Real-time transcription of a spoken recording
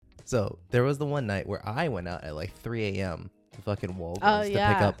So there was the one night where I went out at like 3 a.m. to fucking Walgreens to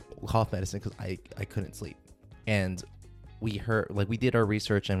pick up cough medicine because I couldn't sleep. And we did our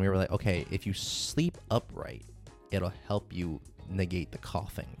research and we were like, okay, if you sleep upright, it'll help you negate the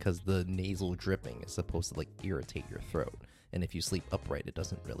coughing because the nasal dripping is supposed to like irritate your throat. And if you sleep upright, it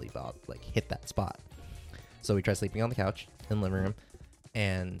doesn't really hit that spot. So we tried sleeping on the couch in the living room.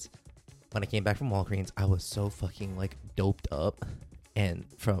 And when I came back from Walgreens, I was so fucking like doped up and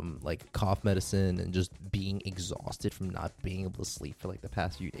from like cough medicine and just being exhausted from not being able to sleep for like the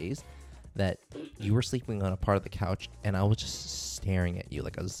past few days that you were sleeping on a part of the couch and I was just staring at you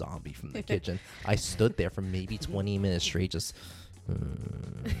like a zombie from the kitchen. I stood there for maybe 20 minutes straight just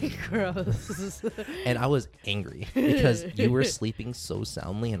gross. And I was angry because you were sleeping so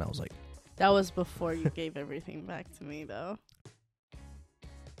soundly and I was like, that was before you gave everything back to me though.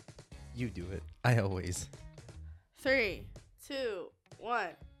 You do it. I always. 3, 2, 1.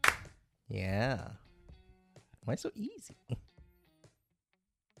 Yeah. Why so easy?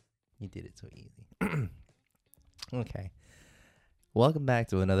 You did it so easy. Okay. Welcome back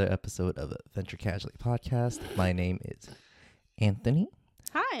to another episode of Venture Casually Podcast. My name is Anthony.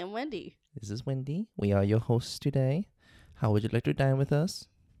 Hi, I'm Wendy. This is Wendy. We are your hosts today. How would you like to dine with us?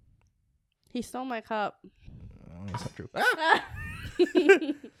 He stole my cup. Oh, that's not true.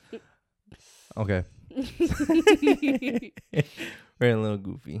 Okay. We're a little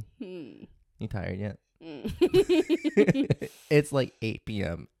goofy. You tired yet? It's like 8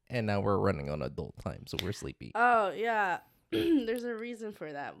 p.m. and now we're running on adult time, so we're sleepy. Oh, yeah. There's a reason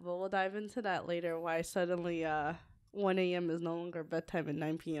for that, but we'll dive into that later, why suddenly 1 a.m. is no longer bedtime and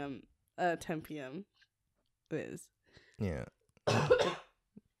 9 p.m., 10 p.m. is. Yeah.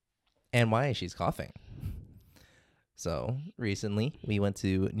 And why she's coughing. So, recently, we went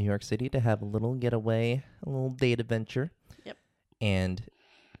to New York City to have a little getaway, a little date adventure. Yep. And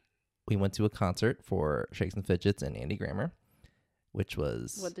we went to a concert for Shakes and Fidgets and Andy Grammer, which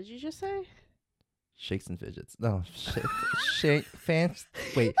was... What did you just say? Shakes and Fidgets. No,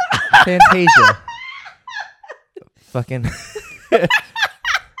 Fantasia. Fucking... I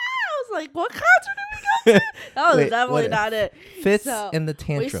was like, what concert did we go to? That was definitely not it. Fitz and the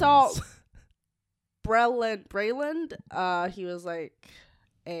Tantrums. We saw Brayland. He was like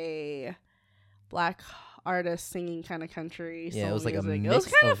a black artist singing kind of country. Yeah, it was like a mix. It was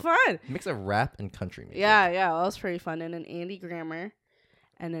kind of fun. Mix of rap and country music. Yeah, it was pretty fun. And then Andy Grammer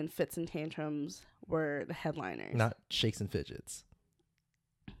and then Fitz and Tantrums were the headliners. Not Shakes and Fidgets.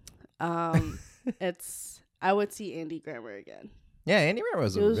 I would see Andy Grammer again. Yeah, Andy Grammer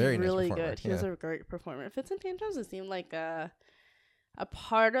was a very really nice performer. good. He was a great performer. Fitz and Tantrums, it seemed like a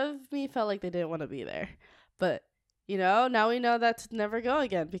part of me felt like they didn't want to be there. But, now we know that to never go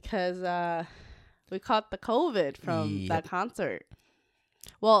again because we caught the COVID from that concert.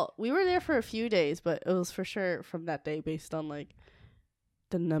 Well, we were there for a few days, but it was for sure from that day based on, like,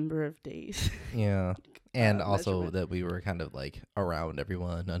 the number of days. Yeah. And also that we were kind of, like, around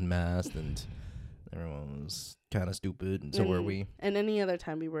everyone, unmasked, and everyone was kind of stupid, and so were we. And any other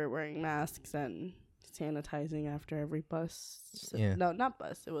time we were wearing masks and sanitizing after every bus. Yeah. No, not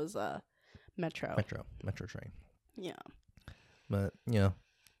bus. It was metro train. Yeah. But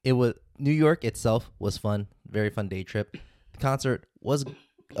it was New York itself was fun, very fun day trip. The concert was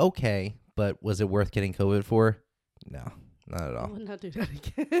okay, but was it worth getting COVID for? No, not at all. I would not do that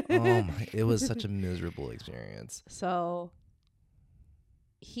again. Oh my! It was such a miserable experience. So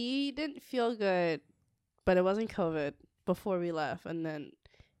he didn't feel good, but it wasn't COVID before we left, and then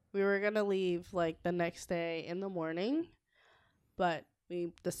we were going to leave, like, the next day in the morning, but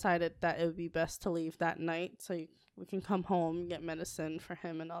we decided that it would be best to leave that night so we can come home, get medicine for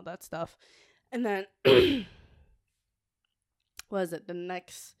him and all that stuff. And then, the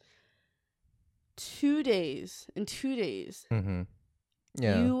next 2 days, Mm-hmm.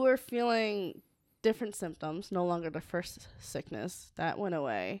 Yeah. you were feeling different symptoms, no longer the first sickness. That went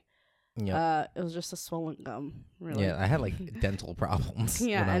away. Yeah, it was just a swollen gum. Really. Yeah, I had like dental problems.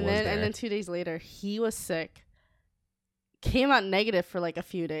 Yeah, and then 2 days later, he was sick. Came out negative for like a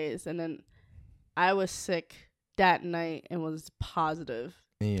few days, and then I was sick that night and was positive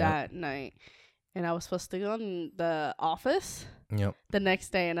that night. And I was supposed to go in the office the next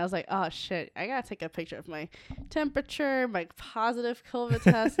day, and I was like, oh shit, I gotta take a picture of my temperature, my positive COVID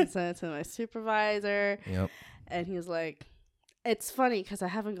test, and send it to my supervisor. And he was like, it's funny because I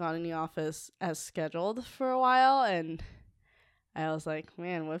haven't gone in the office as scheduled for a while, and I was like,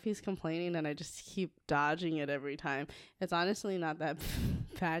 man, what if he's complaining and I just keep dodging it every time? It's honestly not that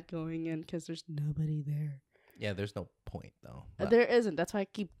bad going in because there's nobody there. Yeah, there's no point, though. There isn't. That's why I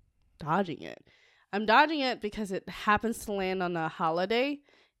keep dodging it. I'm dodging it because it happens to land on a holiday,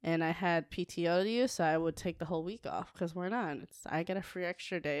 and I had PTO to use, so I would take the whole week off because why not? I get a free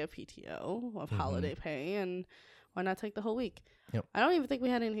extra day of PTO of holiday pay, and why not take the whole week? Yep. I don't even think we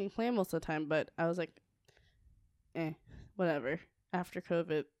had anything planned most of the time, but I was like, whatever. After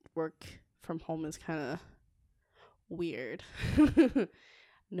COVID, work from home is kind of weird.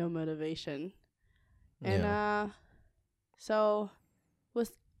 No motivation. And so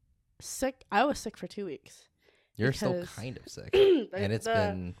was sick. I was sick for 2 weeks. You're still kind of sick. And it's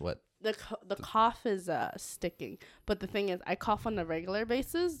been what? The cough is sticking. But the thing is, I cough on a regular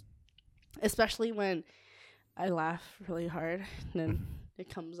basis, especially when I laugh really hard and then it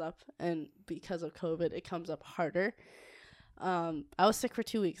comes up, and because of COVID it comes up harder. I was sick for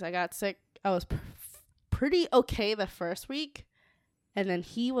 2 weeks. I got sick. I was pretty okay the first week, and then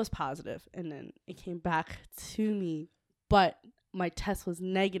he was positive, and then it came back to me, but my test was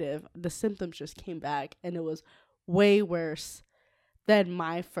negative. The symptoms just came back, and it was way worse than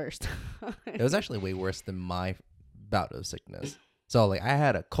my first time. It was actually way worse than my bout of sickness. So like I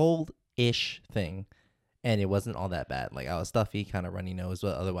had a cold-ish thing, and it wasn't all that bad. Like I was stuffy, kind of runny nose,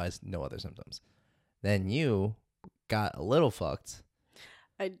 but otherwise no other symptoms. Then you got a little fucked.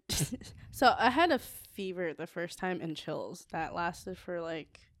 So I had a fever the first time and chills that lasted for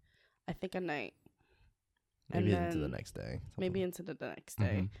like I think a night. Maybe into the next day. Maybe into the next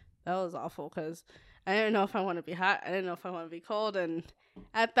day. That was awful because I didn't know if I want to be hot. I didn't know if I want to be cold. And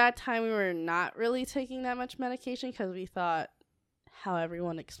at that time, we were not really taking that much medication because we thought how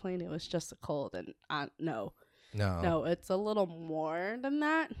everyone explained it was just a cold. And no, it's a little more than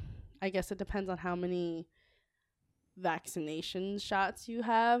that. I guess it depends on how many vaccination shots you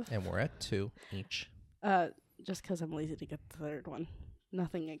have. And we're at 2 each. Just because I'm lazy to get the third one.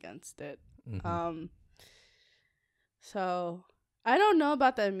 Nothing against it. So I don't know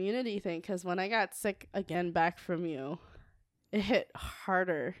about the immunity thing because when I got sick again back from you, it hit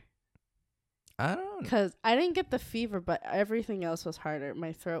harder. I don't, because I didn't get the fever, but everything else was harder.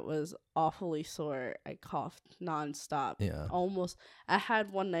 My throat was awfully sore. I coughed nonstop. Yeah. Almost. I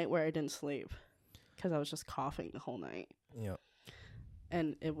had one night where I didn't sleep because I was just coughing the whole night. Yeah.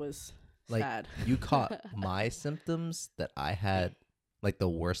 And it was like, sad. You caught my symptoms that I had, like the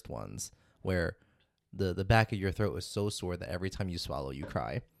worst ones, where the back of your throat was so sore that every time you swallow, you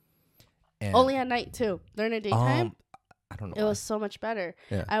cry. And only at night too. During the daytime, I don't know. It was so much better.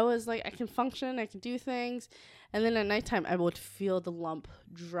 Yeah. I was like, I can function, I can do things, and then at nighttime, I would feel the lump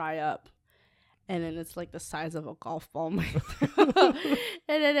dry up, and then it's like the size of a golf ball in my throat.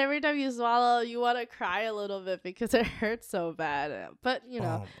 And then every time you swallow, you want to cry a little bit because it hurts so bad. But you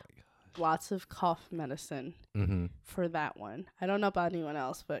know. Lots of cough medicine for that one. I don't know about anyone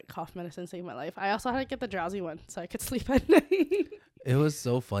else, but cough medicine saved my life. I also had to get the drowsy one so I could sleep at night. It was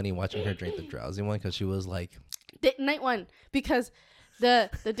so funny watching her drink the drowsy one because she was like... night one. Because the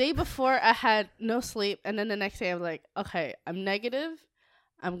day before I had no sleep, and then the next day I was like, okay, I'm negative.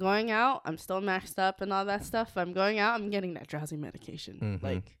 I'm going out. I'm still maxed up and all that stuff. I'm going out. I'm getting that drowsy medication.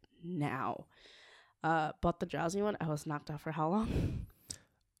 Like, now. But the drowsy one, I was knocked out for how long?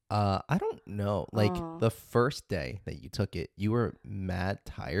 I don't know. Like the first day that you took it, you were mad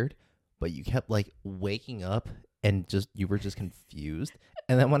tired, but you kept like waking up and you were just confused.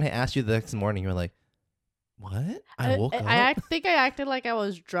 And then when I asked you the next morning, you were like, "What?" I woke up. I think I acted like I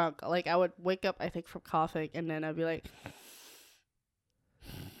was drunk. Like I would wake up, I think, from coughing, and then I'd be like,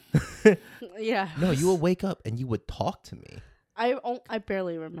 "Yeah." No, you would wake up and you would talk to me. I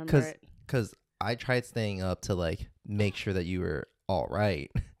barely remember it because I tried staying up to like make sure that you were all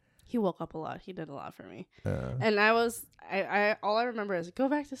right. He woke up a lot. He did a lot for me. And I all I remember is go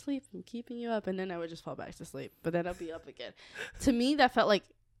back to sleep. I'm keeping you up. And then I would just fall back to sleep. But then I'd be up again. To me, that felt like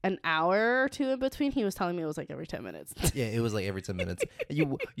an hour or two in between. He was telling me it was like every 10 minutes. Yeah, it was like every 10 minutes.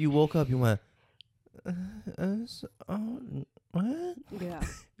 You woke up, you went, what? Yeah.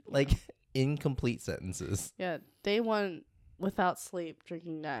 Like incomplete sentences. Yeah. Day one without sleep,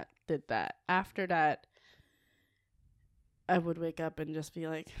 drinking that, did that. After that, I would wake up and just be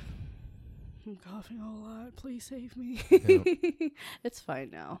like, I'm coughing a lot. Please save me. Yep. It's fine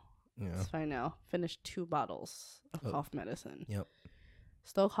now. Yeah. It's fine now. Finished 2 bottles of cough medicine. Yep.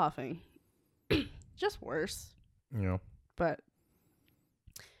 Still coughing. Just worse. Yeah. But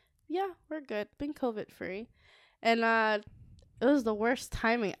yeah, we're good. Been COVID free. And it was the worst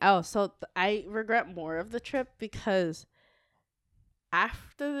timing. Oh, so I regret more of the trip because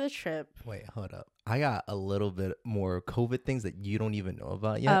after the trip. Wait, hold up. I got a little bit more COVID things that you don't even know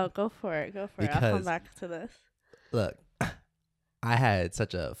about yet. Oh, go for it. I'll come back to this. Look, I had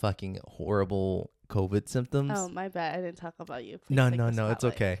such a fucking horrible COVID symptoms. Oh, my bad. I didn't talk about you. Please no. It's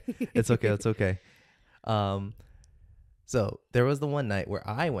okay. It's okay. So there was the one night where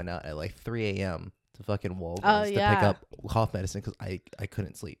I went out at like 3 a.m. to fucking Walgreens to pick up cough medicine because I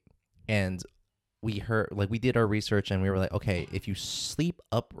couldn't sleep. And we did our research and we were like, okay, if you sleep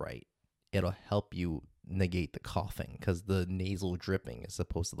upright, it'll help you negate the coughing because the nasal dripping is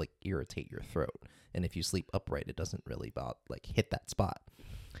supposed to like irritate your throat. And if you sleep upright, it doesn't really hit that spot.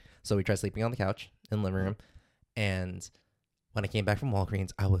 So we tried sleeping on the couch in the living room. And when I came back from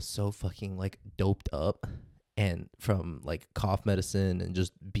Walgreens, I was so fucking like doped up and from like cough medicine and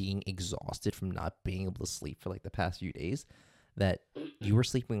just being exhausted from not being able to sleep for like the past few days that you were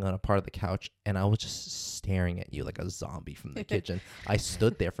sleeping on a part of the couch and I was just staring at you like a zombie from the kitchen. I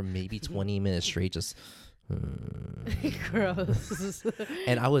stood there for maybe 20 minutes straight just gross.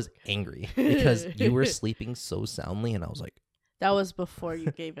 And I was angry because you were sleeping so soundly and I was like, that was before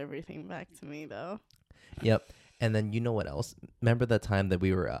you gave everything back to me though. Yep. And then you know what else? Remember the time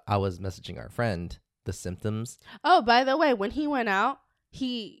that I was messaging our friend the symptoms? Oh, by the way, when he went out,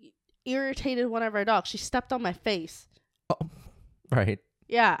 he irritated one of our dogs. She stepped on my face. Oh, right.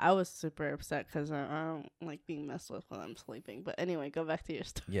 Yeah, I was super upset because I don't like being messed with while I'm sleeping. But anyway, go back to your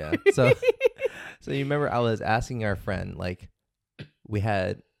story. Yeah. So you remember I was asking our friend, like, we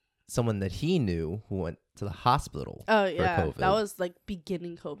had someone that he knew who went to the hospital. Oh, yeah. For COVID. That was like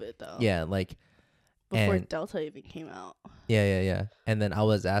beginning COVID, though. Yeah, like. Before Delta even came out. Yeah. And then I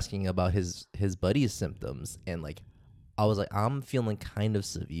was asking about his buddy's symptoms. And, like, I was like, I'm feeling kind of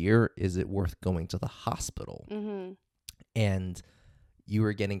severe. Is it worth going to the hospital? Mm-hmm. And you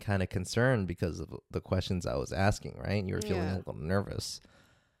were getting kind of concerned because of the questions I was asking, right? You were feeling a little nervous.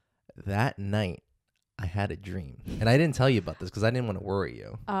 That night, I had a dream. And I didn't tell you about this because I didn't want to worry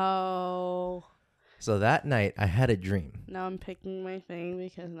you. Oh. So that night, I had a dream. Now I'm picking my thing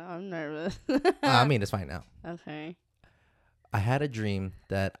because now I'm nervous. I mean, it's fine now. Okay. I had a dream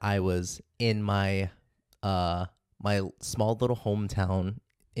that I was in my my small little hometown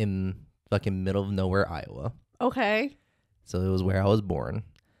in fucking middle of nowhere, Iowa. Okay. So it was where I was born.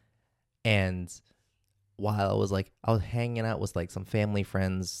 And while I was hanging out with like some family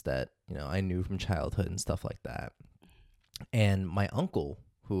friends that, you know, I knew from childhood and stuff like that. And my uncle,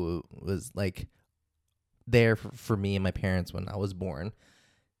 who was like there for me and my parents when I was born,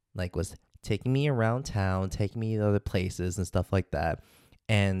 like was taking me around town, taking me to other places and stuff like that.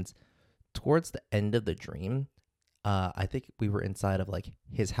 And towards the end of the dream, I think we were inside of like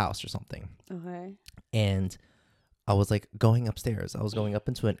his house or something. Okay. And I was like going upstairs. I was going up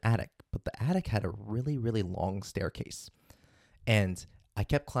into an attic, but the attic had a really, really long staircase. And I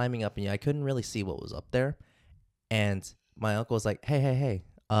kept climbing up and I couldn't really see what was up there. And my uncle was like, hey,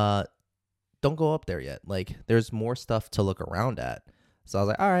 don't go up there yet. Like, there's more stuff to look around at. So I was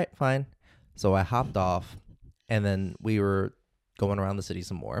like, all right, fine. So I hopped off, and then we were going around the city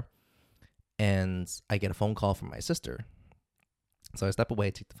some more, and I get a phone call from my sister. So I step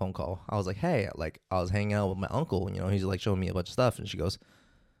away, take the phone call. I was like, hey, like, I was hanging out with my uncle, you know, he's like showing me a bunch of stuff, and she goes,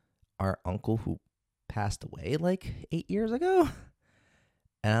 our uncle who passed away like 8 years ago?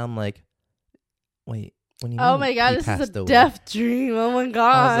 And I'm like, wait. Oh my god, this is a death dream. Oh my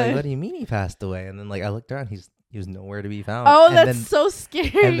god. I was like, what do you mean he passed away? And then like I looked around, he was nowhere to be found. Oh, and that's so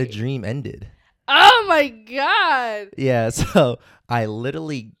scary. And the dream ended. Oh my god. Yeah, so I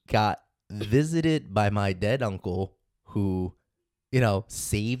literally got visited by my dead uncle who, you know,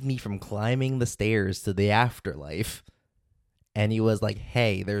 saved me from climbing the stairs to the afterlife. And he was like,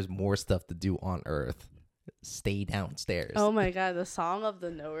 hey, there's more stuff to do on Earth. Stay downstairs. Oh my god, the song of the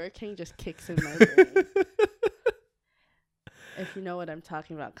Nowhere King just kicks in my brain. If you know what I'm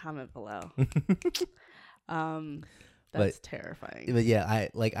talking about, comment below. That's terrifying. But yeah,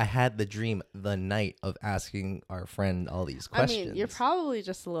 I had the dream the night of asking our friend all these questions. I mean, you're probably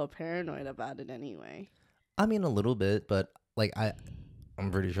just a little paranoid about it anyway. I mean, a little bit, but like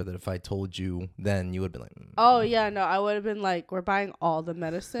I'm pretty sure that if I told you then, you would be like, oh yeah, no, I would have been like, we're buying all the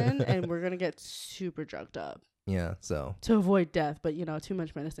medicine and we're gonna get super drugged up. Yeah, so to avoid death, but you know, too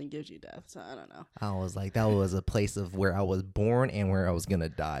much medicine gives you death, so I don't know. I was like, that was a place of where I was born and where I was gonna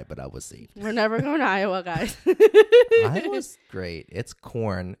die, but I was saved. We're never going to Iowa, guys. Iowa's great. It's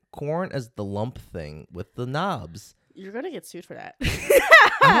corn. Corn is the lump thing with the knobs. You're gonna get sued for that.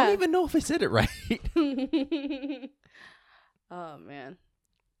 I don't even know if I said it right. Oh man.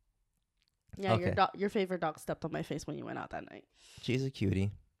 Yeah, okay. Your favorite dog stepped on my face when you went out that night. She's a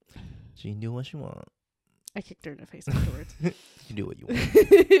cutie. She can do what she wants. I kicked her in the face afterwards. You do what you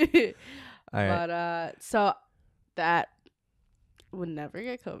want. All right. But so that would never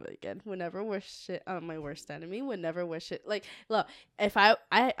get COVID again. Would never wish it on my worst enemy. Would never wish it. Like, look, if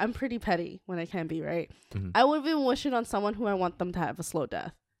I'm pretty petty when I can be, right? Mm-hmm. I would have been wishing on someone who I want them to have a slow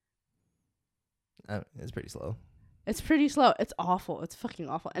death. It's pretty slow. It's pretty slow. It's awful. It's fucking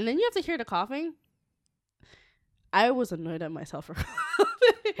awful. And then you have to hear the coughing. I was annoyed at myself for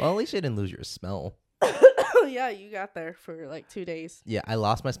coughing. Well, at least you didn't lose your smell. Yeah, you got there for like 2 days. Yeah, I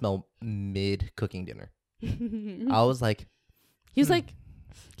lost my smell mid cooking dinner. I was like, he was like,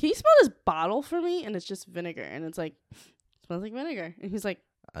 can you smell this bottle for me? And it's just vinegar. And it's like, smells like vinegar. And he's like,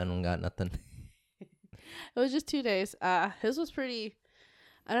 I don't got nothing. It was just 2 days. His was pretty,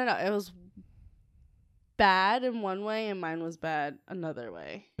 I don't know. It was bad in one way and mine was bad another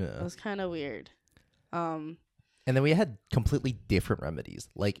way. Yeah. It was kind of weird. And then we had completely different remedies.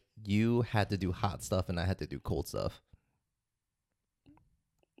 Like, you had to do hot stuff and I had to do cold stuff.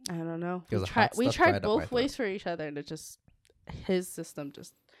 I don't know. We tried both ways for each other, and it just,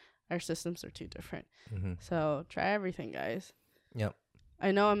 our systems are too different. Mm-hmm. So try everything, guys. Yep.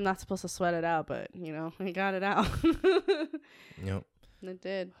 I know I'm not supposed to sweat it out, but, I got it out. Yep. It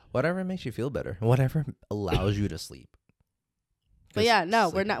did. Whatever makes you feel better. Whatever allows you to sleep. But yeah, no,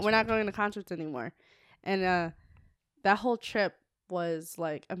 we're not going to concerts anymore. And that whole trip was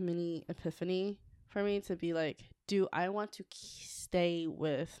like a mini epiphany for me to be like, do I want to stay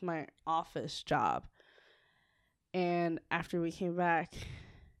with my office job? And after we came back,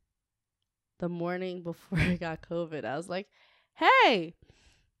 the morning before I got COVID, I was like, hey,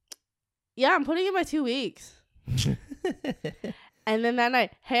 yeah, I'm putting in my 2 weeks. And then that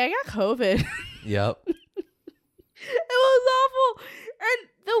night, hey, I got COVID. Yep. It was awful. And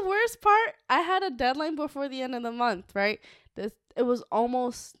the worst part, I had a deadline before the end of the month, right? It was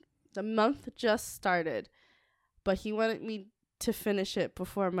almost, the month just started, but he wanted me to finish it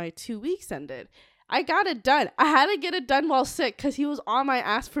before my 2 weeks ended. I got it done. I had to get it done while sick because he was on my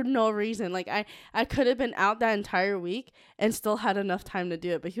ass for no reason. Like, I could have been out that entire week and still had enough time to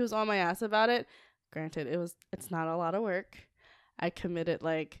do it, but he was on my ass about it. Granted, it's not a lot of work. I committed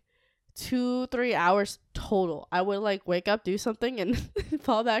like 2-3 hours total. I would like wake up, do something, and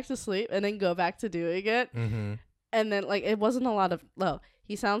fall back to sleep, and then go back to doing it. Mm-hmm. And then like it wasn't a lot of. Well,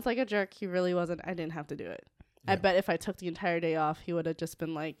 he sounds like a jerk. He really wasn't. I didn't have to do it. Yeah. I bet if I took the entire day off, he would have just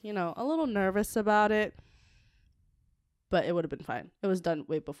been like, a little nervous about it. But it would have been fine. It was done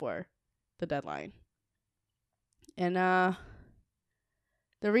way before the deadline. And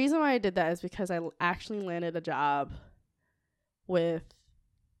the reason why I did that is because I actually landed a job with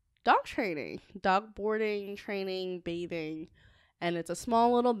dog training, dog boarding, training, bathing, and it's a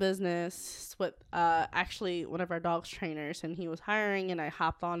small little business with actually one of our dog's trainers, and he was hiring, and I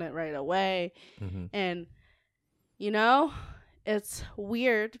hopped on it right away. Mm-hmm. And it's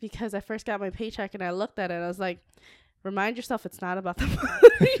weird because I first got my paycheck and I looked at it and I was like, remind yourself it's not about the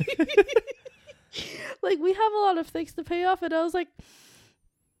money. Like, we have a lot of things to pay off, and I was like,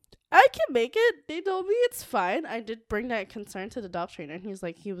 I can make it. They told me it's fine. I did bring that concern to the dog trainer, and he's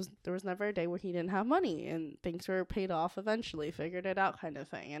like, there was never a day where he didn't have money, and things were paid off eventually, figured it out kind of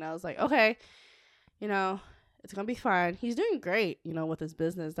thing. And I was like, okay, it's gonna be fine. He's doing great, with his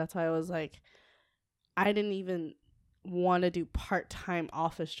business. That's why I was like, I didn't even want to do part-time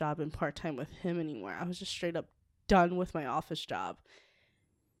office job and part-time with him anymore. I was just straight up done with my office job.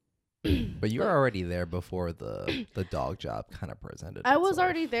 But you were already there before the dog job kind of presented itself. I was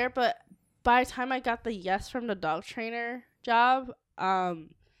already there, but by the time I got the yes from the dog trainer job, I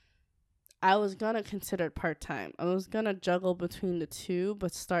was going to consider it part-time. I was going to juggle between the two,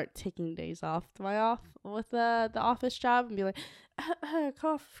 but start taking days off with the office job and be like,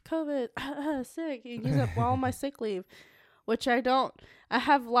 cough, COVID, sick, and use up all my sick leave, which I don't. I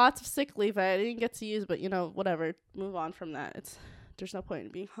have lots of sick leave I didn't get to use, but, whatever. Move on from that. There's no point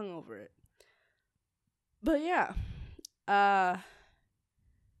in being hung over it. But yeah,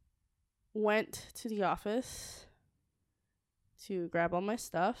 went to the office to grab all my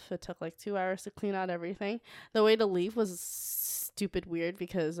stuff. It took like 2 hours to clean out everything. The way to leave was stupid weird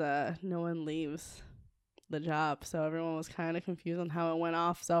because no one leaves the job, so everyone was kind of confused on how it went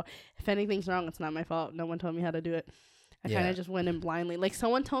off. So if anything's wrong, it's not my fault. No one told me how to do it. I kind of just went in blindly. Like,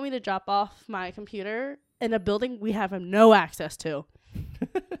 someone told me to drop off my computer in a building we have no access to.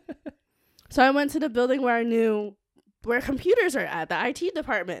 So I went to the building where I knew where computers are at, the IT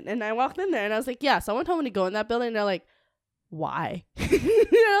department, and I walked in there and I was like, yeah, someone told me to go in that building, and they're like, why? And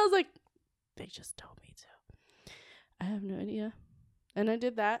I was like, they just told me to. I have no idea. And I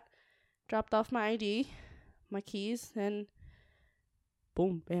did that, dropped off my ID, my keys, and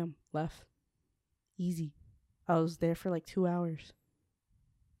boom, bam, left. Easy. I was there for like 2 hours.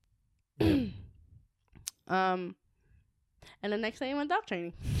 And the next day I went dog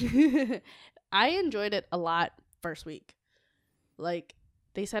training. I enjoyed it a lot first week. Like,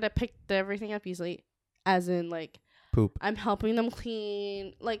 they said I picked everything up easily, as in, like, Poop. I'm helping them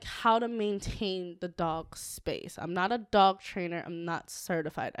clean, like how to maintain the dog space. I'm not a dog trainer. I'm not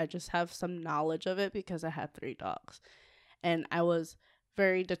certified. I just have some knowledge of it because I had 3 dogs. And I was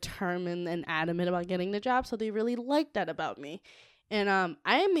very determined and adamant about getting the job. So they really liked that about me. And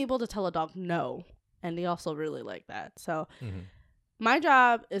I am able to tell a dog no. And they also really like that. So my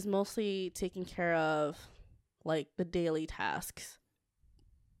job is mostly taking care of like the daily tasks.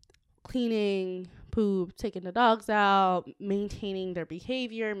 Cleaning, poop, taking the dogs out, maintaining their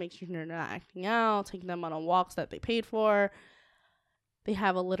behavior, making sure they're not acting out, taking them on walks that they paid for. They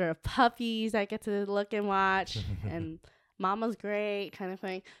have a litter of puppies I get to look and watch, and mama's great kind of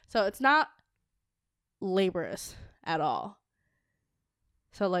thing. So it's not laborious at all.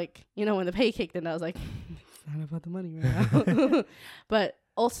 So like, you know, when the pay kicked in, I was like, it's not about the money right now. But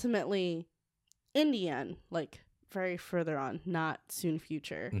ultimately, in the end, like very further on, not soon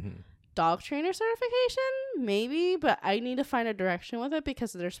future. Dog trainer certification, maybe, but I need to find a direction with it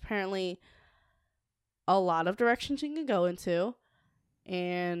because there's apparently a lot of directions you can go into,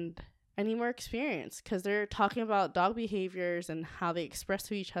 and I need more experience because they're talking about dog behaviors and how they express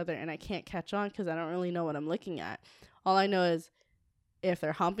to each other, and I can't catch on because I don't really know what I'm looking at. All I know is if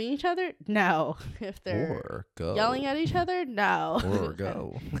they're humping each other, no. If they're yelling at each other, no. Or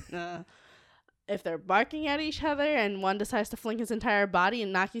go. If they're barking at each other and one decides to fling his entire body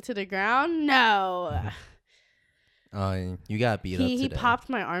and knock you to the ground, no. You got beat up today. He popped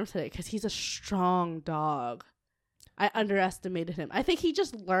my arm today because he's a strong dog. I underestimated him. I think he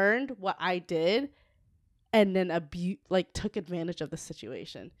just learned what I did and then took advantage of the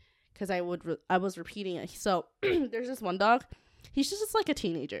situation because I was repeating it. So there's this one dog. He's just like a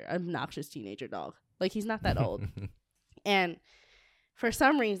teenager, obnoxious teenager dog. Like he's not that old. And for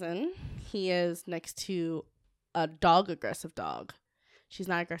some reason, he is next to a aggressive dog. She's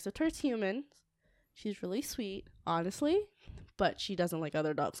not aggressive towards humans. She's really sweet, honestly, but she doesn't like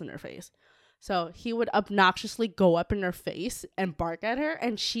other dogs in her face. So he would obnoxiously go up in her face and bark at her,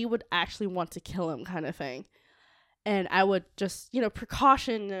 and she would actually want to kill him kind of thing. And I would just,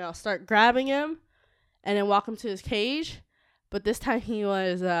 precaution, start grabbing him and then walk him to his cage. But this time he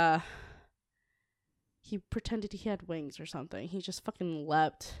was, he pretended he had wings or something. He just fucking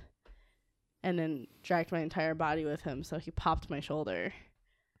leapt and then dragged my entire body with him. So he popped my shoulder.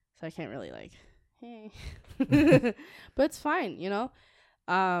 So I can't really hey. But it's fine,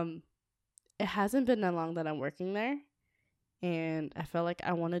 It hasn't been that long that I'm working there. And I feel like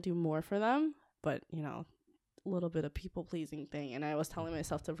I want to do more for them. But, a little bit of people pleasing thing. And I was telling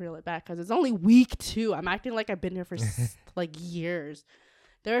myself to reel it back because it's only week 2. I'm acting like I've been here for years.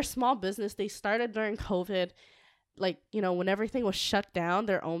 They're a small business. They started during COVID. When everything was shut down,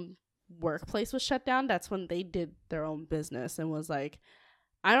 their own workplace was shut down. That's when they did their own business and was like,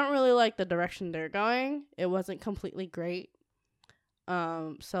 I don't really like the direction they're going. It wasn't completely great.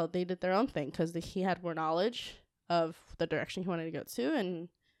 So they did their own thing because he had more knowledge of the direction he wanted to go to. And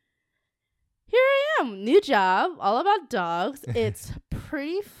here I am, new job, all about dogs. It's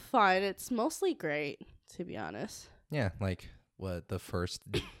pretty fun. It's mostly great, to be honest. Yeah, the first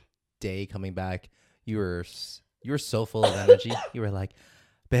day coming back, you were so full of energy. You were like,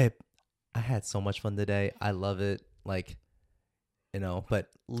 babe, I had so much fun today. I love it. But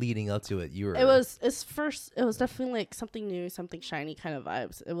leading up to it, you were. It was definitely something new, something shiny kind of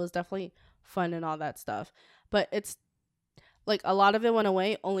vibes. It was definitely fun and all that stuff. But it's a lot of it went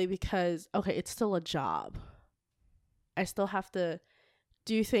away only because, okay, it's still a job. I still have to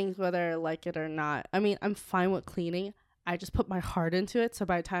do things whether I like it or not. I mean, I'm fine with cleaning. I just put my heart into it. So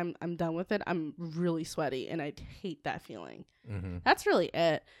by the time I'm done with it, I'm really sweaty and I hate that feeling. Mm-hmm. That's really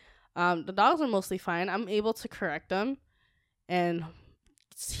it. The dogs are mostly fine. I'm able to correct them and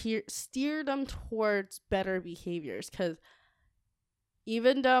steer them towards better behaviors. Because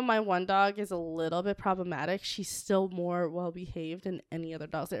even though my one dog is a little bit problematic, she's still more well-behaved than any other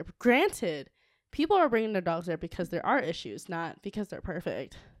dogs there. Granted, people are bringing their dogs there because there are issues, not because they're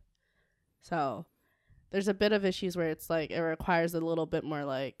perfect. So there's a bit of issues where it's it requires a little bit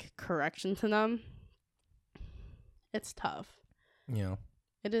more correction to them. It's tough. Yeah.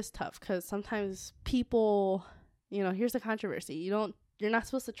 It is tough because sometimes people, here's the controversy. You're not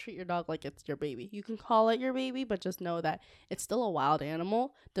supposed to treat your dog like it's your baby. You can call it your baby, but just know that it's still a wild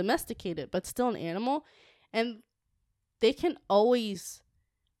animal, domesticated, but still an animal. And they can always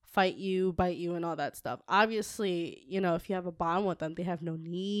fight you, bite you, and all that stuff. Obviously, if you have a bond with them, they have no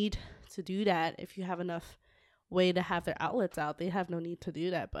need to do that. If you have enough way to have their outlets out, they have no need to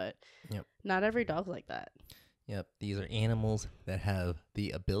do that. But not every dog's like that. Yep, these are animals that have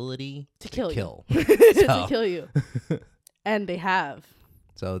the ability to kill. To kill you. And they have.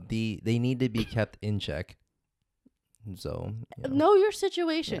 So they need to be kept in check. So know your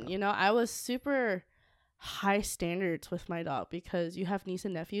situation. You know, I was super high standards with my dog because you have nieces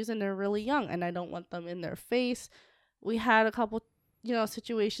and nephews and they're really young and I don't want them in their face. We had a couple, you know,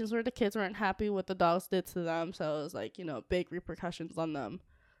 situations where the kids weren't happy with the dogs did to them, so it was like, you know, big repercussions on them.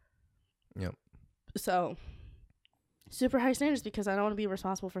 Yep. So super high standards because I don't want to be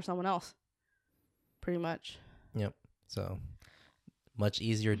responsible for someone else. Pretty much. Yep. So much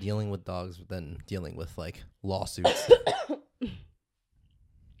easier dealing with dogs than dealing with like lawsuits.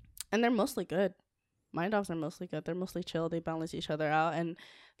 And they're mostly good. My dogs are mostly good. They're mostly chill. They balance each other out. And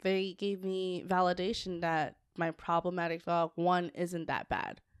they gave me validation that my problematic dog, one, isn't that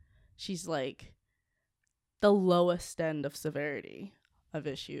bad. She's like the lowest end of severity of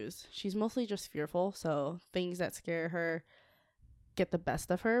issues. She's mostly just fearful. So things that scare her get the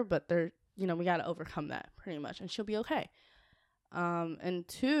best of her. But they're, you know, we got to overcome that pretty much. And she'll be okay. And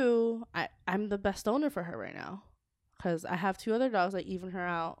two, I'm the best owner for her right now. Because I have 2 other dogs that even her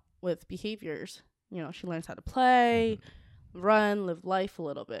out with behaviors. You know, she learns how to play, run, live life a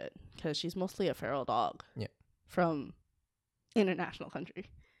little bit because she's mostly a feral dog. Yeah. From international country.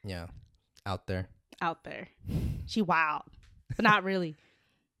 Yeah. Out there. She wild, but not really.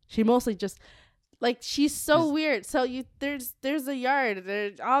 She mostly just like she's so weird. So there's a yard.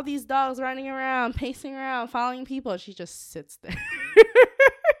 There's all these dogs running around, pacing around, following people. She just sits there.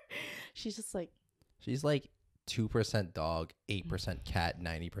 She's just like. She's like 2% dog, 8% cat,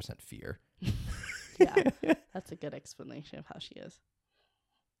 90% fear. Yeah, that's a good explanation of how she is.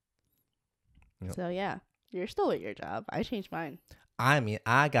 Yep. So yeah, you're still at your job. I changed mine. I mean,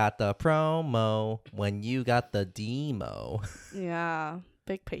 I got the promo when you got the demo. Yeah,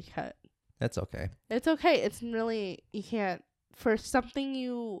 big pay cut. That's okay. It's okay. It's really, you can't, for something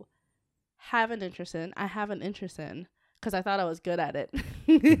you have an interest in, I have an interest in, because I thought I was good at it.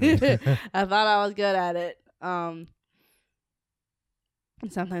 I thought I was good at it.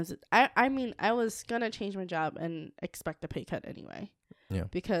 And sometimes I mean, I was gonna change my job and expect a pay cut anyway. Yeah.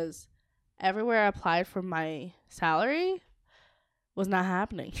 Because everywhere I applied for my salary was not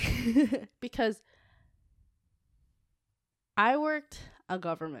happening. Because I worked a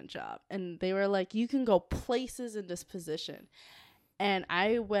government job and they were like, you can go places in this position. And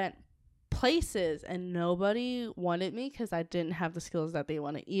I went places and nobody wanted me because I didn't have the skills that they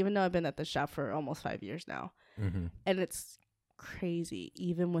wanted, even though I've been at this job for almost 5 years now. Mm-hmm. And it's crazy.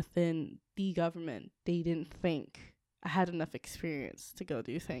 Even within the government, they didn't think I had enough experience to go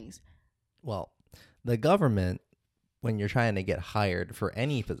do things. Well, the government, when you're trying to get hired for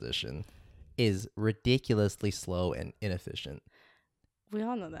any position, is ridiculously slow and inefficient. We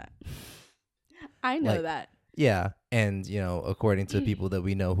all know that. I know that. Yeah. And, you know, according to people that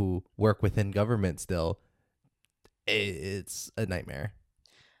we know who work within government still, it's a nightmare.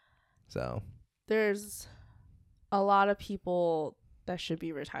 So there's a lot of people that should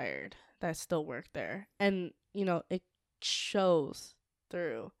be retired that still work there. And, you know, it shows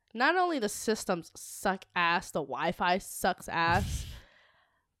through. Not only the systems suck ass, the Wi-Fi sucks ass.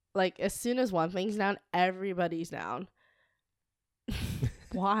 Like, as soon as one thing's down, everybody's down.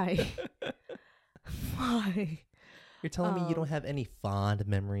 Why? Why? You're telling me you don't have any fond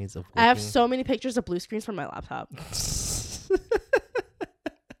memories of working? I have so many pictures of blue screens from my laptop.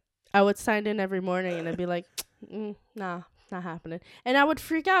 I would sign in every morning and I'd be like, nah, not happening. And I would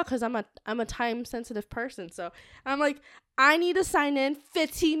freak out because I'm a time sensitive person. So I'm like, I need to sign in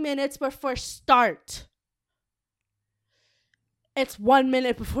 15 minutes before start. It's 1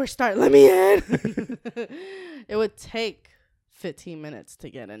 minute before start. Let me in. It would take 15 minutes to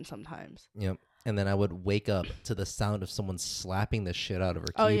get in sometimes. Yep. And then I would wake up to the sound of someone slapping the shit out of her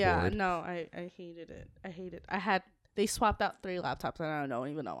keyboard. Oh, yeah. No, I hated it. They swapped out 3 laptops and I don't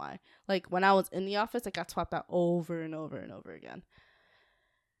even know why. Like, when I was in the office, it got swapped out over and over and over again.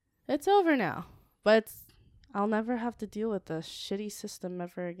 It's over now. But I'll never have to deal with the shitty system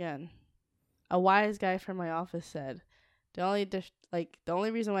ever again. A wise guy from my office said, the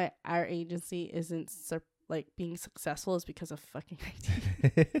only reason why our agency isn't being successful is because of fucking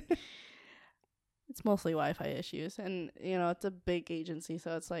IT. It's mostly Wi-Fi issues, and you know it's a big agency,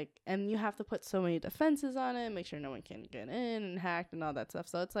 so it's like, and you have to put so many defenses on it, make sure no one can get in and hacked and all that stuff.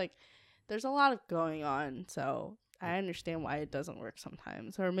 So it's like there's a lot going on. So I understand why it doesn't work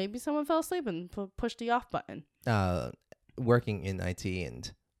sometimes, or maybe someone fell asleep and pushed the off button. Working in IT and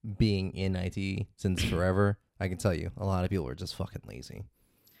being in IT since forever, I can tell you a lot of people are just fucking lazy.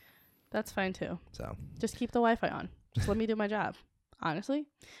 That's fine too. So just keep the Wi-Fi on. Just let me do my job. Honestly,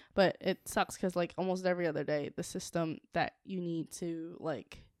 but it sucks because like almost every other day the system that you need to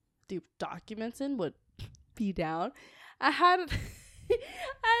like do documents in would be down. I had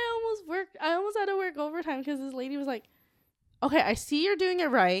I almost had to work overtime because this lady was like, okay, I see you're doing it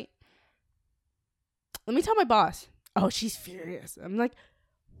right. Let me tell my boss. Oh, she's furious. I'm like,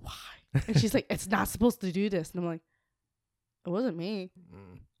 why? And she's like, it's not supposed to do this. And I'm like, it wasn't me.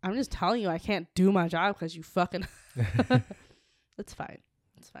 I'm just telling you I can't do my job because you fucking. It's fine.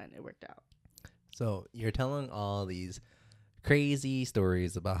 It's fine. It worked out. So you're telling all these crazy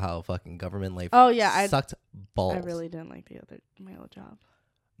stories about how fucking government life sucked balls. I really didn't like my old job.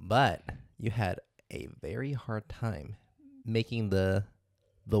 But you had a very hard time making the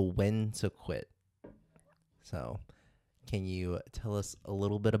when to quit. So can you tell us a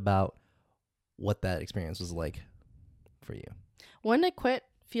little bit about what that experience was like for you? When to quit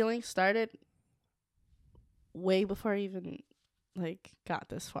feeling started way before I even got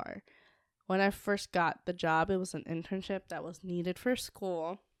this far. When I first got the job, it was an internship that was needed for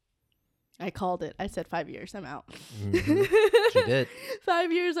school. I called it. I said 5 years, I'm out. Mm-hmm. She did.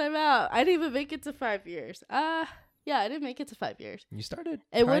 5 years, I'm out. I didn't even make it to 5 years. Yeah, I didn't make it to 5 years. You started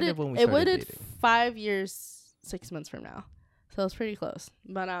it when we started dating. 5 years, 6 months from now. So it's pretty close.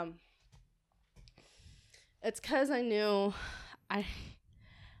 But it's because I knew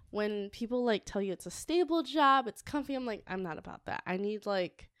when people tell you it's a stable job, it's comfy, I'm like, I'm not about that. I need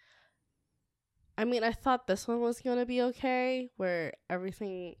I thought this one was going to be okay, where every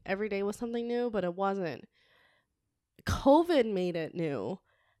day was something new, but it wasn't. COVID made it new,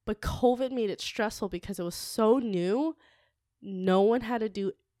 but COVID made it stressful because it was so new. No one had to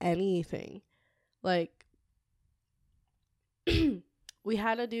do anything. I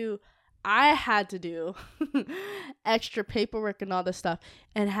had to do extra paperwork and all this stuff,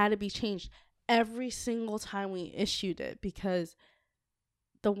 and it had to be changed every single time we issued it because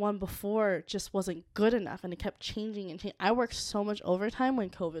the one before just wasn't good enough, and it kept changing and changing. I worked so much overtime when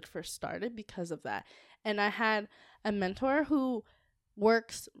COVID first started because of that. And I had a mentor who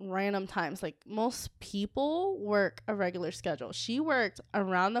works random times. Most people work a regular schedule. She worked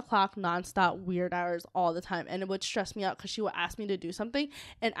around the clock, nonstop, weird hours all the time. And it would stress me out because she would ask me to do something,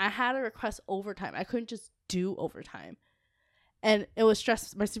 and I had to request overtime. I couldn't just do overtime. And it was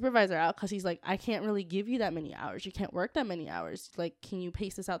stress my supervisor out because he's like, I can't really give you that many hours. You can't work that many hours. Can you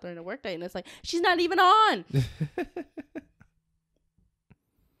pace this out during the workday? And it's like, she's not even on.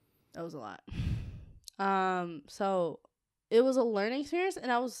 That was a lot. So it was a learning experience,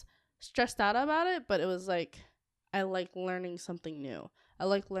 and I was stressed out about it, but it was I like learning something new. I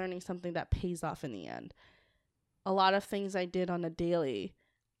like learning something that pays off in the end. A lot of things I did on a daily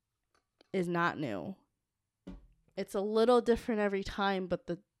is not new. It's a little different every time, but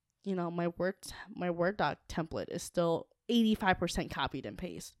my Word doc template is still 85% copied and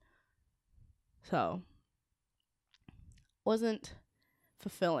paste. So wasn't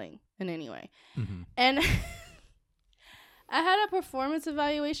fulfilling in any way. Mm-hmm. And I had a performance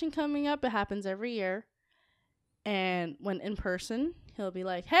evaluation coming up. It happens every year. And when in person, he'll be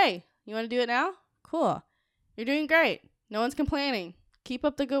like, hey, you want to do it now? Cool. You're doing great. No one's complaining. Keep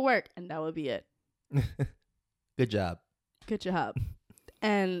up the good work. And that would be it. Good job. Good job.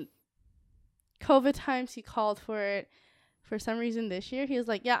 And COVID times, he called for it. For some reason this year, he was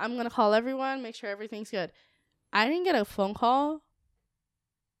like, yeah, I'm going to call everyone, make sure everything's good. I didn't get a phone call.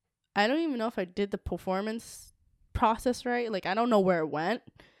 I don't even know if I did the performance process right. I don't know where it went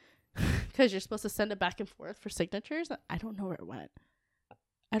because you're supposed to send it back and forth for signatures. I don't know where it went.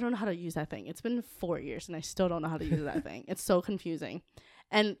 I don't know how to use that thing. It's been 4 years and I still don't know how to use that thing. It's so confusing.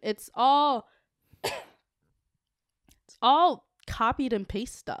 And it's all copied and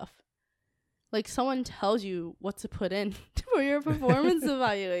paste stuff. Someone tells you what to put in for your performance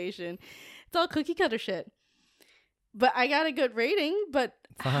evaluation. It's all cookie cutter shit. But I got a good rating, but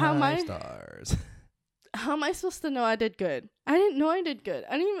 5 stars. How am I supposed to know I did good? I didn't know I did good.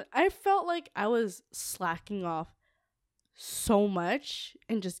 I felt like I was slacking off so much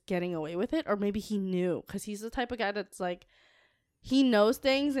and just getting away with it. Or maybe he knew, because he's the type of guy that's he knows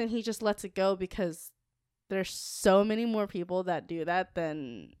things and he just lets it go because there's so many more people that do that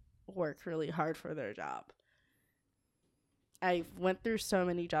than work really hard for their job. I went through so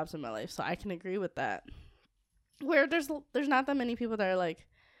many jobs in my life, so I can agree with that. Where there's not that many people that are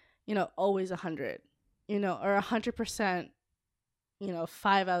always 100, or 100%,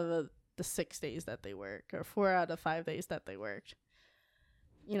 5 out of the 6 days that they work, or 4 out of 5 days that they worked,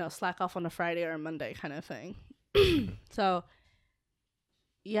 slack off on a Friday or a Monday kind of thing. So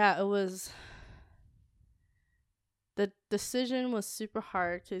yeah, it was, the decision was super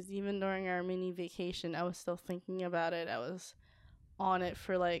hard because even during our mini vacation, I was still thinking about it. I was on it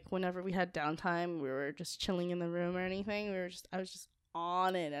for whenever we had downtime, we were just chilling in the room or anything. I was just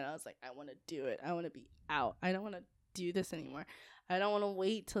on it, and I was like, I want to do it. I want to be out. I don't want to do this anymore. I don't want to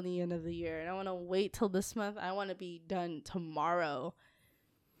wait till the end of the year. I don't want to wait till this month. I want to be done tomorrow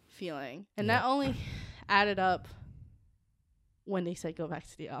feeling. And that only added up when they said go back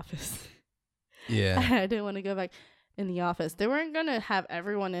to the office. Yeah. I didn't want to go back in the office. They weren't going to have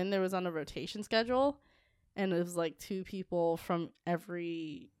everyone in. There was on a rotation schedule. And it was like 2 people from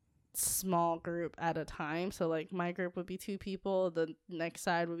every small group at a time. So like my group would be 2 people. The next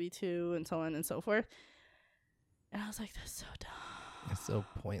side would be 2 and so on and so forth. And I was like, that's so dumb. It's so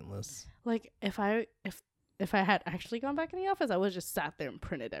pointless. Like if I had actually gone back in the office, I would have just sat there and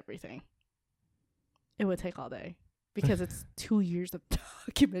printed everything. It would take all day. Because it's 2 years of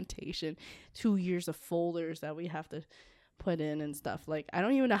documentation, 2 years of folders that we have to put in and stuff. Like, I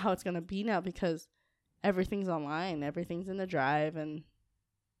don't even know how it's going to be now because everything's online. Everything's in the drive. And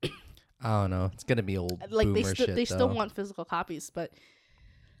I don't know. It's going to be old like boomer shit, they still want physical copies, but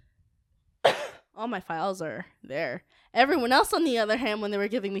all my files are there. Everyone else, on the other hand, when they were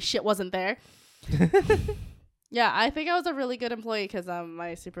giving me shit, wasn't there. Yeah, I think I was a really good employee because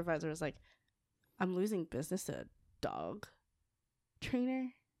my supervisor was like, I'm losing business to a dog trainer.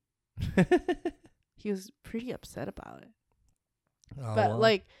 He was pretty upset about it. Oh, but well.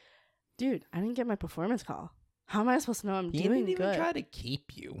 like, dude, I didn't get my performance call. How am I supposed to know I'm doing good? He didn't even try to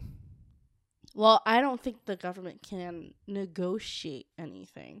keep you. Well, I don't think the government can negotiate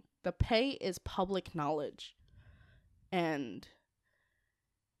anything. The pay is public knowledge, and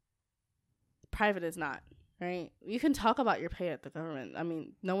private is not, right? You can talk about your pay at the government. I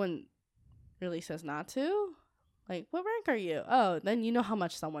mean, no one really says not to. Like, what rank are you? Oh, then you know how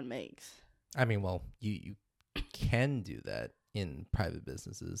much someone makes. I mean, well, you can do that in private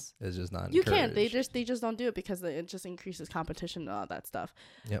businesses. It's just not You encouraged. can. They just don't do it because it just increases competition and all that stuff.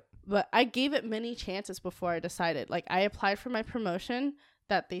 Yep. But I gave it many chances before I decided. Like, I applied for my promotion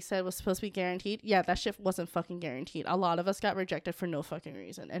that they said was supposed to be guaranteed. Yeah, that shit wasn't fucking guaranteed. A lot of us got rejected for no fucking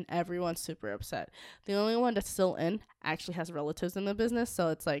reason, and everyone's super upset. The only one that's still in actually has relatives in the business, so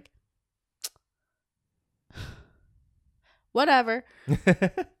it's like, whatever.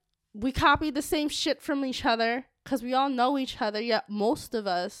 We copied the same shit from each other because we all know each other, yet most of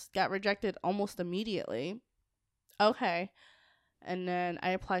us got rejected almost immediately. Okay. And then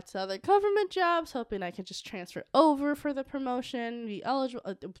I applied to other government jobs, hoping I could just transfer over for the promotion, be eligible.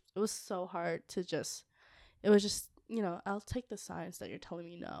 It was so hard to just, it was just, you know, I'll take the signs that you're telling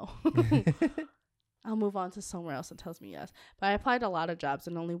me no. I'll move on to somewhere else that tells me yes. But I applied to a lot of jobs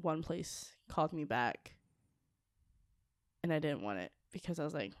and only one place called me back. And I didn't want it because I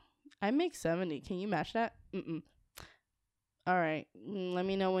was like, I make 70. Can you match that? Mm-mm. All right. Let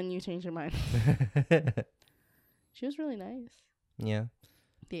me know when you change your mind. She was really nice. Yeah.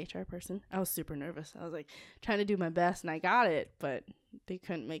 The HR person. I was super nervous. I was like trying to do my best and I got it, but they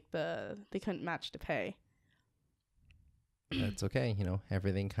couldn't match the pay. That's okay. You know,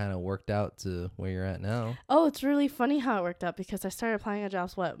 everything kind of worked out to where you're at now. Oh, it's really funny how it worked out because I started applying at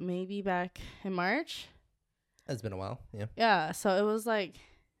jobs, maybe back in March? It's been a while. Yeah. Yeah. So it was like,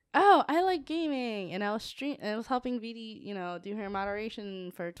 oh, I like gaming, and I was helping VD, do her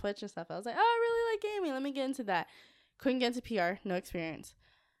moderation for Twitch and stuff. I was like, oh, I really like gaming. Let me get into that. Couldn't get into PR, no experience.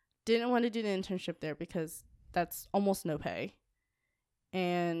 Didn't want to do the internship there because that's almost no pay,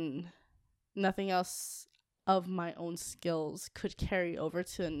 and nothing else of my own skills could carry over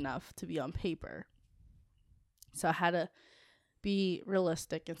to enough to be on paper. So I had to be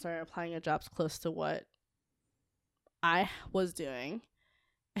realistic and start applying at jobs close to what I was doing.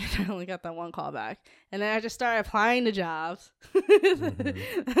 And I only got that one call back. And then I just started applying to jobs.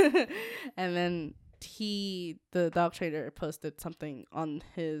 Mm-hmm. And then the dog trader, posted something on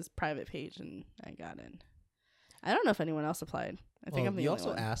his private page and I got in. I don't know if anyone else applied. I think I'm the only one. You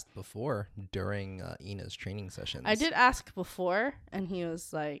also asked before during Ina's training sessions. I did ask before, and he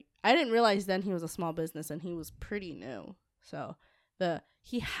was like, I didn't realize then he was a small business and he was pretty new. So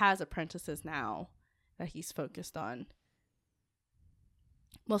he has apprentices now that he's focused on.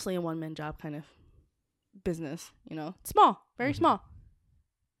 Mostly a one-man job kind of business, small, very small,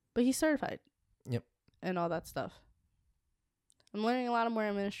 but he's certified. Yep. And all that stuff. I'm learning a lot of more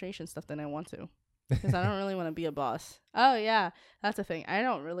administration stuff than I want to because I don't really want to be a boss. Oh yeah, that's the thing. I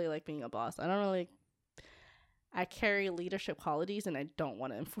don't really like being a boss. I carry leadership qualities and I don't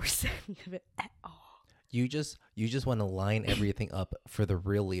want to enforce any of it at all. You just want to line everything up for the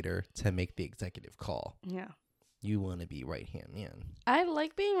real leader to make the executive call. Yeah. You want to be right-hand man. I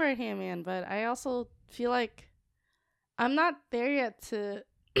like being right-hand man, but I also feel like I'm not there yet to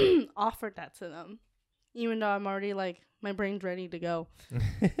offer that to them. Even though I'm already, my brain's ready to go.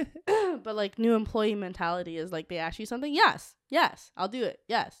 But like new employee mentality is like they ask you something, yes, I'll do it.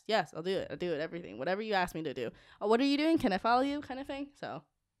 Yes, I'll do it. Everything, whatever you ask me to do. Oh, what are you doing? Can I follow you? Kind of thing. So,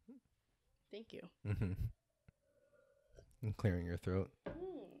 thank you. Mm-hmm. I'm clearing your throat,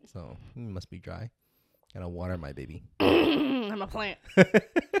 so you must be dry. Gotta water my baby. I'm a plant.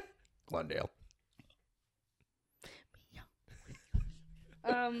 Glendale.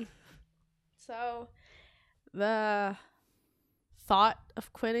 So the thought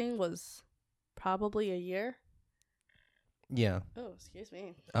of quitting was probably a year. Yeah. Oh, excuse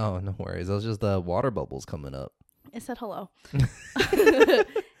me. Oh, no worries. It was just the water bubbles coming up. It said hello. It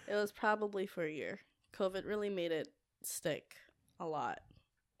was probably for a year. COVID really made it stick a lot.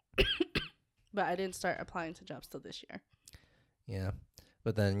 But I didn't start applying to jobs till this year. Yeah.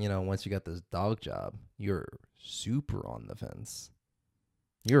 But then, once you got this dog job, you're super on the fence.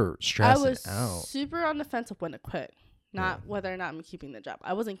 You're stressing out. I was super on the fence of when to quit. Not whether or not I'm keeping the job.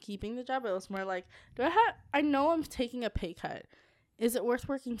 I wasn't keeping the job. It was more like, I know I'm taking a pay cut. Is it worth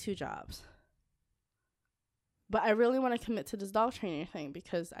working 2 jobs? But I really want to commit to this dog training thing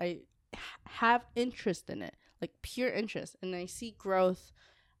because I have interest in it, like pure interest. And I see growth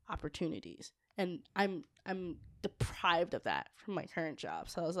opportunities. And I'm deprived of that from my current job.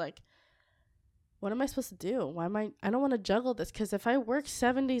 So I was like, what am I supposed to do? I don't want to juggle this because if I work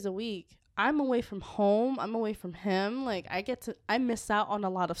 7 days a week, I'm away from home. I'm away from him. Like I miss out on a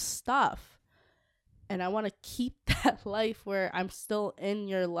lot of stuff. And I want to keep that life where I'm still in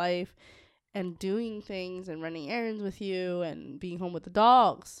your life and doing things and running errands with you and being home with the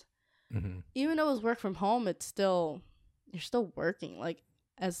dogs. Mm-hmm. Even though it's work from home, you're still working. Like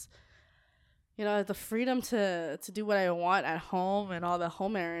as the freedom to do what I want at home and all the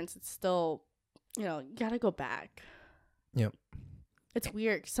home errands, it's still, you gotta go back. Yep. It's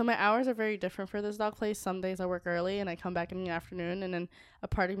weird. So my hours are very different for this dog place. Some days I work early and I come back in the afternoon, and then a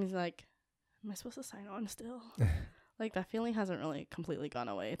part of me is like, am I supposed to sign on still? Like that feeling hasn't really completely gone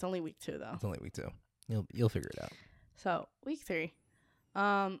away. It's only week 2 though. It's only week 2. You'll figure it out. So week 3.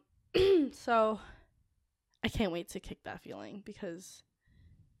 So I can't wait to kick that feeling because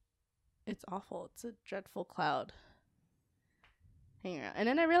it's awful. It's a dreadful cloud hanging around. And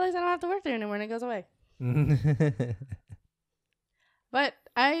then I realize I don't have to work there anymore and it goes away. But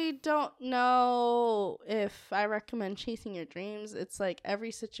I don't know if I recommend chasing your dreams. It's like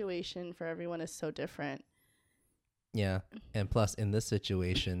every situation for everyone is so different. Yeah. And plus, in this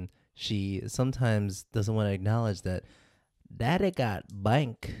situation, she sometimes doesn't want to acknowledge that Daddy got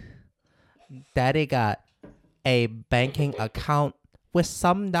bank. Daddy got a banking account with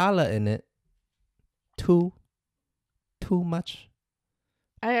some dollar in it. Too much.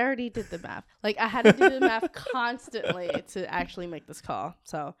 I already did the math. Like, I had to do the math constantly to actually make this call.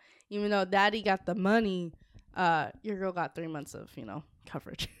 So, even though Daddy got the money, your girl got 3 months of,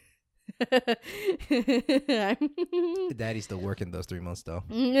 coverage. Daddy's still working those 3 months, though.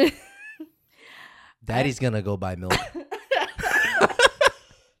 Daddy's going to go buy milk.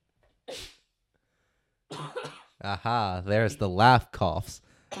 Aha, there's the laugh coughs.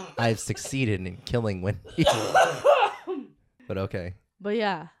 I've succeeded in killing Wendy. But okay. But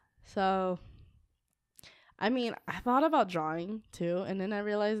yeah, so, I mean, I thought about drawing too, and then I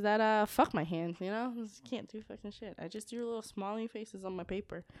realized that, fuck my hands, I just can't do fucking shit. I just do little smiley faces on my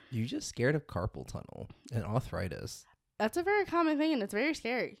paper. You're just scared of carpal tunnel and arthritis. That's a very common thing, and it's very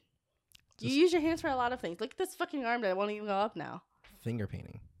scary. You use your hands for a lot of things. Look at this fucking arm that won't even go up now. Finger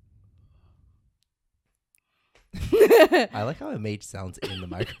painting. I like how it made sounds in the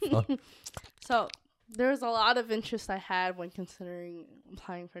microphone. So, there's a lot of interest I had when considering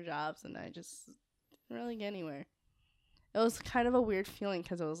applying for jobs, and I just didn't really get anywhere. It was kind of a weird feeling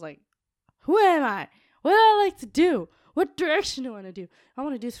because it was like, who am I? What do I like to do? What direction do I want to do? I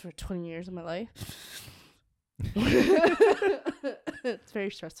want to do this for 20 years of my life. It's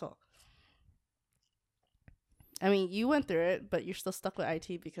very stressful. I mean, you went through it, but you're still stuck with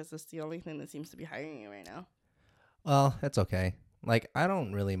IT because it's the only thing that seems to be hiring you right now. Well, that's okay. Like, I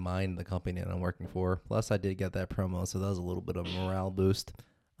don't really mind the company that I'm working for. Plus, I did get that promo, so that was a little bit of a morale boost.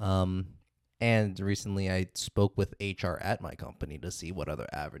 And recently, I spoke with HR at my company to see what other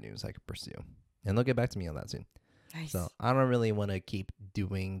avenues I could pursue. And they'll get back to me on that soon. Nice. So, I don't really want to keep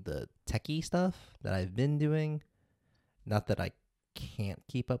doing the techie stuff that I've been doing. Not that I can't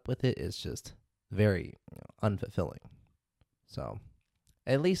keep up with it. It's just very unfulfilling. So,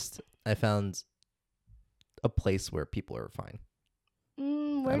 at least I found a place where people are fine.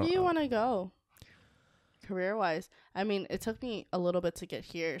 Where do you want to go career-wise? I mean, it took me a little bit to get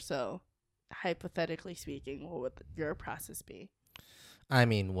here, so hypothetically speaking, what would your process be? I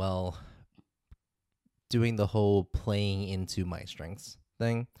mean, well, doing the whole playing into my strengths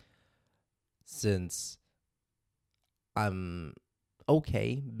thing, since I'm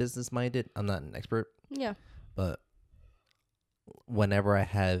okay business minded. I'm not an expert. Yeah. But whenever I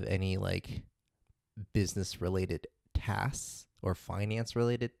have any like business related tasks or finance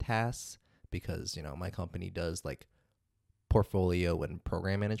related tasks, because, you know, my company does like portfolio and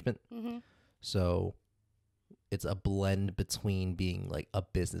program management. Mm-hmm. So it's a blend between being like a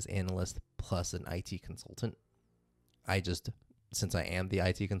business analyst plus an IT consultant. Since I am the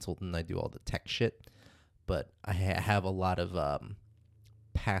IT consultant, I do all the tech shit, but I have a lot of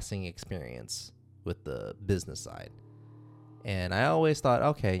passing experience with the business side. And I always thought,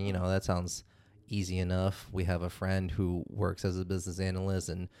 okay, you know, that sounds easy enough. We have a friend who works as a business analyst,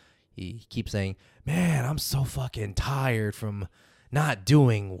 and he keeps saying, man, I'm so fucking tired from not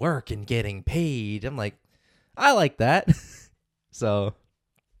doing work and getting paid. I'm like, I like that. So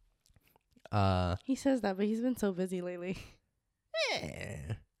he says that, but he's been so busy lately.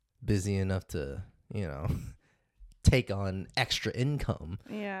 Busy enough to, you know, take on extra income.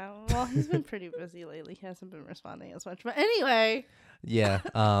 Yeah, well, he's been pretty busy lately. He hasn't been responding as much. But anyway. Yeah.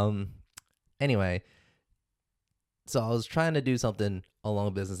 Anyway, so I was trying to do something along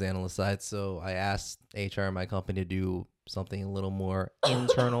the business analyst side. So I asked HR in my company to do something a little more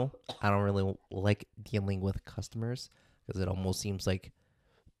internal. I don't really like dealing with customers because it almost seems like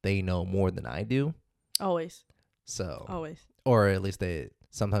they know more than I do. Always. So. Always. Or at least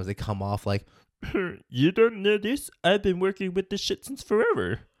sometimes they come off like, you don't know this? I've been working with this shit since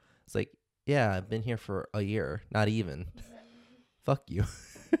forever. It's like, yeah, I've been here for a year. Not even. Fuck you.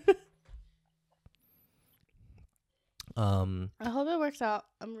 I hope it works out.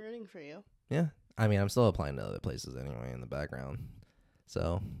 I'm rooting for you. Yeah. I mean, I'm still applying to other places anyway in the background.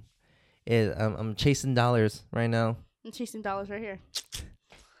 So, I'm chasing dollars right now. I'm chasing dollars right here.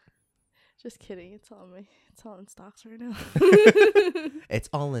 Just kidding. It's all me. It's all in stocks right now. It's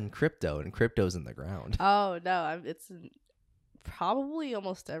all in crypto, and crypto's in the ground. Oh no, it's in probably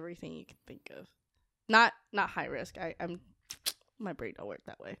almost everything you can think of. Not high risk. My brain don't work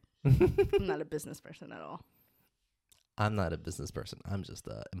that way. I'm not a business person at all. I'm not a business person. I'm just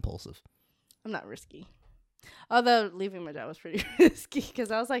impulsive. I'm not risky. Although leaving my job was pretty risky because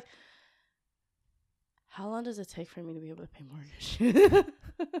I was like, how long does it take for me to be able to pay mortgage?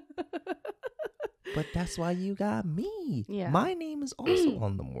 But that's why you got me. Yeah. My name is also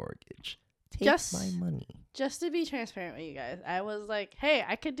on the mortgage. Take my money. Just to be transparent with you guys, I was like, hey,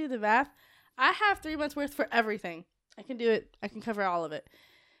 I could do the math. I have 3 months worth for everything. I can do it. I can cover all of it.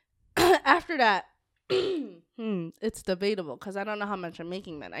 After that, it's debatable because I don't know how much I'm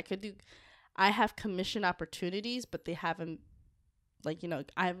making then. I have commission opportunities, but they haven't, like, you know,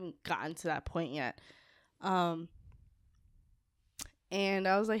 I haven't gotten to that point yet. And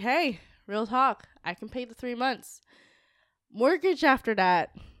I was like, hey, real talk, I can pay the 3 months. Mortgage after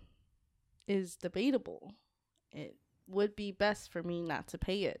that is debatable. It would be best for me not to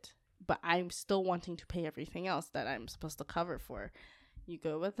pay it, but I'm still wanting to pay everything else that I'm supposed to cover for. You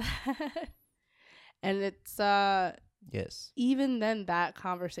go with that? And it's yes. Even then, that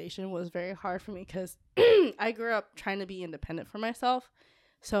conversation was very hard for me because I grew up trying to be independent for myself.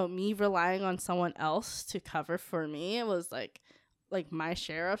 So me relying on someone else to cover for me, it was like my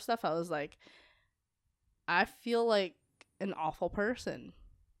share of stuff. I was like, I feel like an awful person.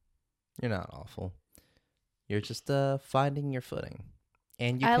 You're not awful. You're just finding your footing.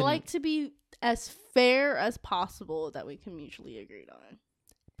 And I like to be as fair as possible that we can mutually agree on.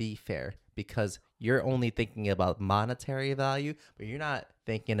 Be fair, because you're only thinking about monetary value, but you're not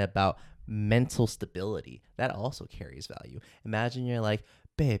thinking about mental stability. That also carries value. Imagine you're like,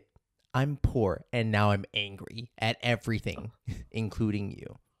 babe, I'm poor and now I'm angry at everything, including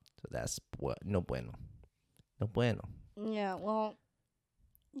you. So that's no bueno. No bueno. Yeah, well,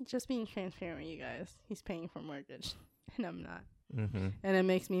 just being transparent with you guys. He's paying for mortgage and I'm not. Mm-hmm. And it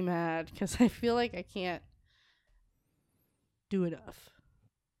makes me mad because I feel like I can't do enough.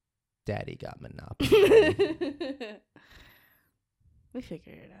 Daddy got monopoly. We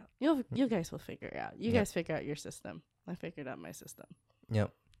figure it out. You guys will figure it out. You guys figure out your system. I figured out my system.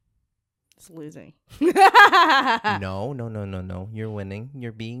 Yep. It's losing. No. You're winning.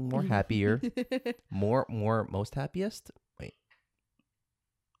 You're being more happier. Most happiest? Wait.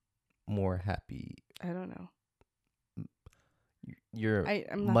 More happy. I don't know. You're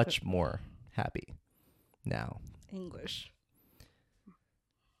much more happy now. English.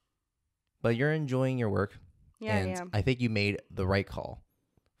 But you're enjoying your work. Yeah, and I am. I think you made the right call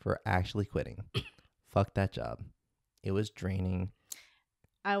for actually quitting. Fuck that job. It was draining.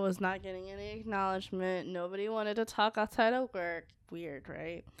 I was not getting any acknowledgement. Nobody wanted to talk outside of work. Weird,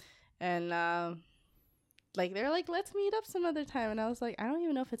 right? And like they're like, let's meet up some other time, and I was like, I don't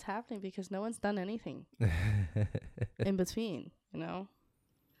even know if it's happening because no one's done anything in between, you know.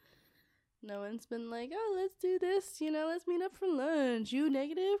 No one's been like, oh, let's do this, you know, let's meet up for lunch. You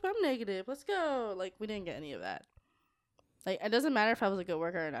negative, I'm negative, let's go. Like, we didn't get any of that. Like, it doesn't matter if I was a good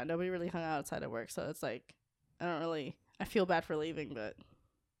worker or not. Nobody really hung out outside of work, so it's like, I feel bad for leaving, but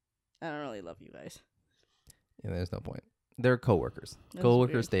I don't really love you guys. Yeah, there's no point. They're coworkers.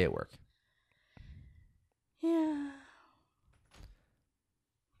 Coworkers stay at work. Yeah.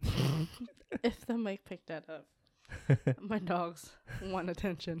 If the mic picked that up. My dogs want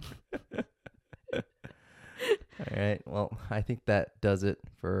attention. All right. Well, I think that does it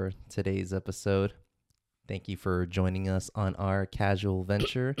for today's episode. Thank you for joining us on our casual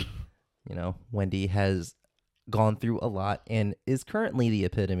venture. You know, Wendy has gone through a lot and is currently the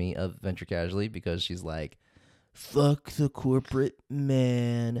epitome of venture casually because she's like, fuck the corporate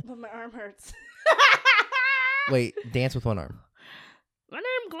man. But my arm hurts. Wait, dance with one arm. My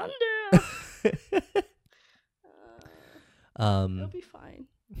name's Glenda. It'll be fine.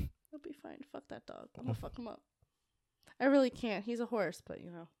 It'll be fine. Fuck that dog. I'm gonna fuck him up. I really can't. He's a horse, but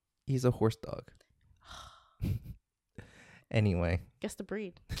you know. He's a horse dog. Anyway. Guess the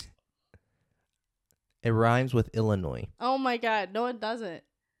breed. It rhymes with Illinois. Oh my god. No, it doesn't.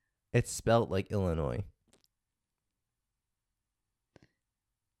 It's spelled like Illinois.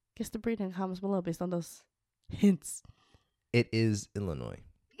 Guess the breed in the comments below based on those hints. It is Illinois.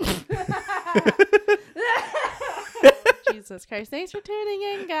 Jesus Christ. Thanks for tuning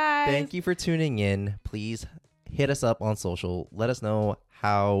in, guys. Thank you for tuning in. Please hit us up on social. Let us know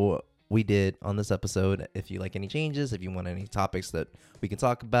how we did on this episode. If you like any changes, if you want any topics that we can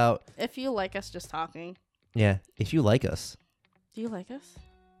talk about. If you like us just talking. Yeah. If you like us. Do you like us?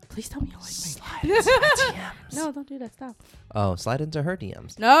 Please tell me you like me. Slide into my DMs. No, don't do that. Stop. Oh, slide into her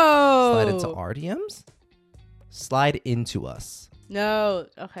DMs. No. Slide into our DMs? Slide into us. No.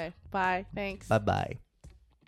 Okay. Bye. Thanks. Bye-bye.